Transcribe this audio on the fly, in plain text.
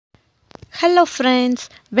Hello friends,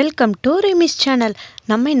 welcome to Remi's channel.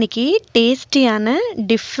 நம்ம இன்னைக்கு டேஸ்டியான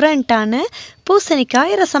டிஃபரண்டான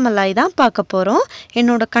பூசணிக்காய் ரசமலாய் தான் பார்க்க போறோம்.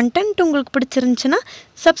 என்னோட கண்டென்ட் உங்களுக்கு பிடிச்சிருந்துச்சுனா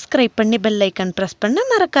Subscribe பண்ணி பெல் ஐகான் பிரஸ் பண்ண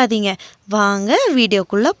மறக்காதீங்க. வாங்க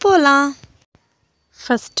வீடியோக்குள்ள போலாம்.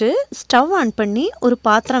 ஃபர்ஸ்ட் ஸ்டவ் ஆன் பண்ணி ஒரு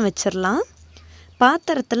பாத்திரம் வெச்சிரலாம்.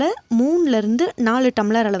 பாத்திரத்துல 3 ல இருந்து 4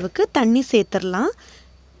 டம்ளர் அளவுக்கு தண்ணி சேர்த்துறலாம்.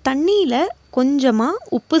 தண்ணியில கொஞ்சமா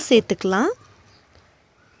உப்பு சேர்த்துக்கலாம்.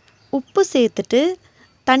 உப்பு சேர்த்துட்டு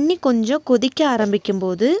தண்ணி கொஞ்சம் கொதிக்க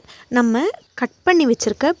ஆரம்பிக்கும்போது நம்ம கட் பண்ணி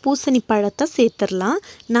வச்சிருக்க பூசணி பழத்தை சேர்த்துடலாம்.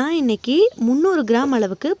 நான் இன்னைக்கு 300 கிராம்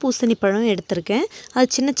அளவுக்கு பூசணி பழம் எடுத்திருக்கேன்.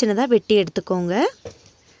 அது சின்ன சின்னதாக வெட்டி எடுத்துக்கோங்க.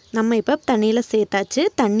 நம்ம இப்போ தண்ணியில் சேர்த்தாச்சு.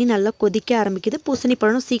 தண்ணி நல்லா கொதிக்க ஆரம்பிக்குது. பூசணி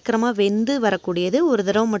பழம் சீக்கிரமாக வெந்து வரக்கூடியது. ஒரு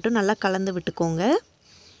தடவை மட்டும் நல்லா கலந்து விட்டுக்கோங்க.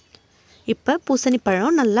 இப்போ பூசணி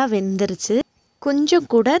பழம் நல்லா வெந்துருச்சு. கொஞ்சம்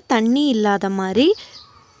கூட தண்ணி இல்லாத மாதிரி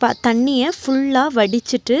தண்ணியை ஃபுல்லாக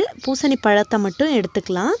வடிச்சிட்டு பூசணி பழத்தை மட்டும்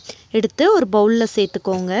எடுத்துக்கலாம். எடுத்து ஒரு பவுலில்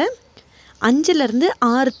சேர்த்துக்கோங்க. 5 ல இருந்து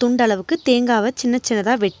 6 துண்டு அளவுக்கு தேங்காவை சின்ன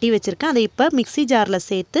சின்னதாக வெட்டி வச்சுருக்கேன். அதை இப்போ மிக்ஸி ஜாரில்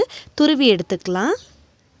சேர்த்து துருவி எடுத்துக்கலாம்.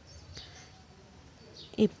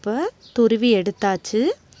 இப்போ துருவி எடுத்தாச்சு.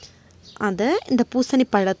 அதை இந்த பூசணி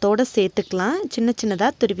பழத்தோடு சேர்த்துக்கலாம். சின்ன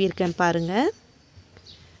சின்னதாக துருவி இருக்கேன் பாருங்கள்.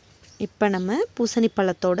 இப்போ நம்ம பூசணி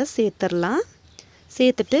பழத்தோடு சேர்த்துடலாம்.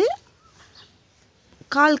 சேர்த்துட்டு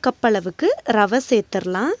 1/4 கப் அளவுக்கு ரவை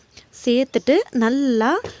சேர்த்துடலாம். சேர்த்துட்டு நல்லா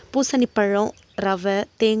பூசணி பழம், ரவை,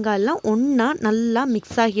 தேங்காயெல்லாம் ஒன்றா நல்லா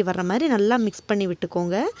மிக்ஸ் ஆகி வர்ற மாதிரி நல்லா மிக்ஸ் பண்ணி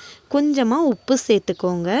விட்டுக்கோங்க. கொஞ்சமாக உப்பு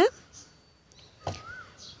சேர்த்துக்கோங்க.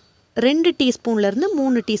 2 டீஸ்பூன்லேருந்து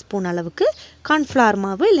 3 டீஸ்பூன் அளவுக்கு கார்ன்ஃப்ளவர்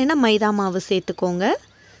மாவு இல்லைன்னா மைதா மாவு சேர்த்துக்கோங்க.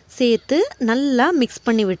 சேர்த்து நல்லா மிக்ஸ்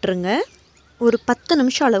பண்ணி விட்டுருங்க. ஒரு 10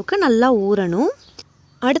 நிமிஷம் அளவுக்கு நல்லா ஊறணும்.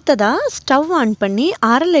 அடுத்ததாக ஸ்டவ் ஆன் பண்ணி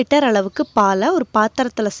 1/2 லிட்டர் அளவுக்கு பாலை ஒரு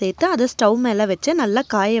பாத்திரத்தில் சேர்த்து அதை ஸ்டவ் மேலே வச்சு நல்லா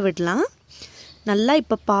காய விடலாம். நல்லா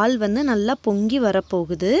இப்போ பால் நல்லா பொங்கி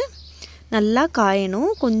வரப்போகுது. நல்லா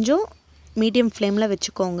காயணும். கொஞ்சம் மீடியம் ஃப்ளேமில்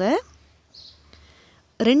வச்சுக்கோங்க.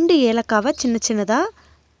 2 ஏலக்காவை சின்ன சின்னதாக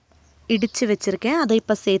இடித்து வச்சுருக்கேன். அதை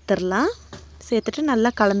இப்போ சேர்த்துடலாம். சேர்த்துட்டு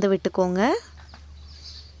நல்லா கலந்து விட்டுக்கோங்க.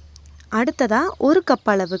 அடுத்ததாக 1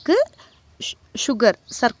 கப் அளவுக்கு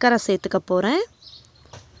சர்க்கரை சேர்த்துக்க போகிறேன்.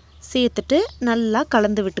 சேர்த்துட்டு நல்லா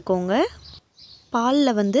கலந்து விட்டுக்கோங்க.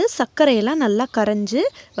 பாலில் சர்க்கரையெல்லாம் நல்லா கரைஞ்சி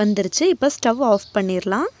வந்துருச்சு. இப்போ ஸ்டவ் ஆஃப்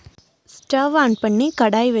பண்ணிடலாம். ஸ்டவ் ஆன் பண்ணி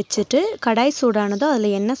கடாய் வச்சுட்டு கடாய் சூடானதோ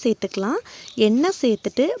அதில் எண்ணெய் சேர்த்துக்கலாம். எண்ணெய்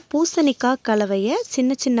சேர்த்துட்டு பூசணிக்காய் கலவையை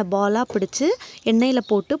சின்ன சின்ன பாலாக பிடிச்சி எண்ணெயில்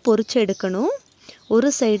போட்டு பொரிச்சு எடுக்கணும்.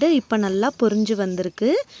 ஒரு சைடு இப்போ நல்லா பொரிஞ்சு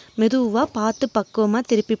வந்திருக்கு. மெதுவாக பார்த்து பக்குவமாக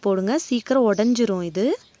திருப்பி போடுங்க. சீக்கிரம் உடஞ்சிரும். இது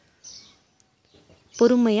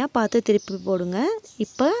பொறுமையாக பார்த்து திருப்பி போடுங்க.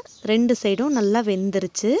 இப்போ 2 சைடும் நல்லா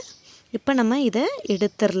வெந்துருச்சு. இப்போ நம்ம இதை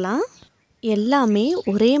எடுத்துடலாம். எல்லாமே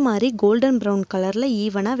ஒரே மாதிரி கோல்டன் ப்ரௌன் கலரில்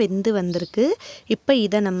ஈவனாக வெந்து வந்திருக்கு. இப்போ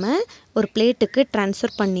இதை நம்ம ஒரு பிளேட்டுக்கு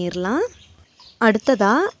ட்ரான்ஸ்ஃபர் பண்ணிடலாம்.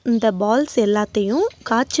 அடுத்ததாக இந்த பால்ஸ் எல்லாத்தையும்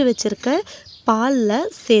காய்ச்சி வச்சுருக்க பாலில்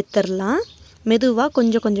சேர்த்துடலாம். மெதுவாக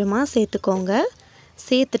கொஞ்சம் கொஞ்சமாக சேர்த்துக்கோங்க.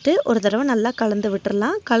 சேர்த்துட்டு ஒரு தடவை நல்லா கலந்து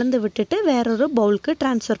விட்டுடலாம். கலந்து விட்டுட்டு வேறொரு பவுலுக்கு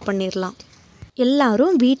ட்ரான்ஸ்ஃபர் பண்ணிடலாம்.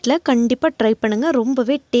 எல்லாரும் வீட்டில் கண்டிப்பாக ட்ரை பண்ணுங்கள்.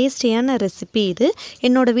 ரொம்பவே டேஸ்டியான ரெசிபி இது.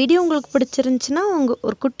 என்னோடய வீடியோ உங்களுக்கு பிடிச்சிருந்துச்சுன்னா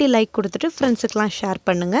ஒரு குட்டி லைக் கொடுத்துட்டு ஃப்ரெண்ட்ஸுக்கெலாம் ஷேர்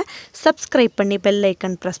பண்ணுங்கள். சப்ஸ்கிரைப் பண்ணி பெல்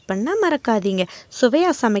ஐக்கன் ப்ரெஸ் பண்ண மறக்காதீங்க.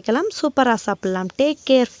 சுவையாக சமைக்கலாம், சூப்பராக சாப்பிட்லாம். Take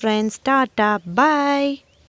care friends. டாட்டா, பாய்.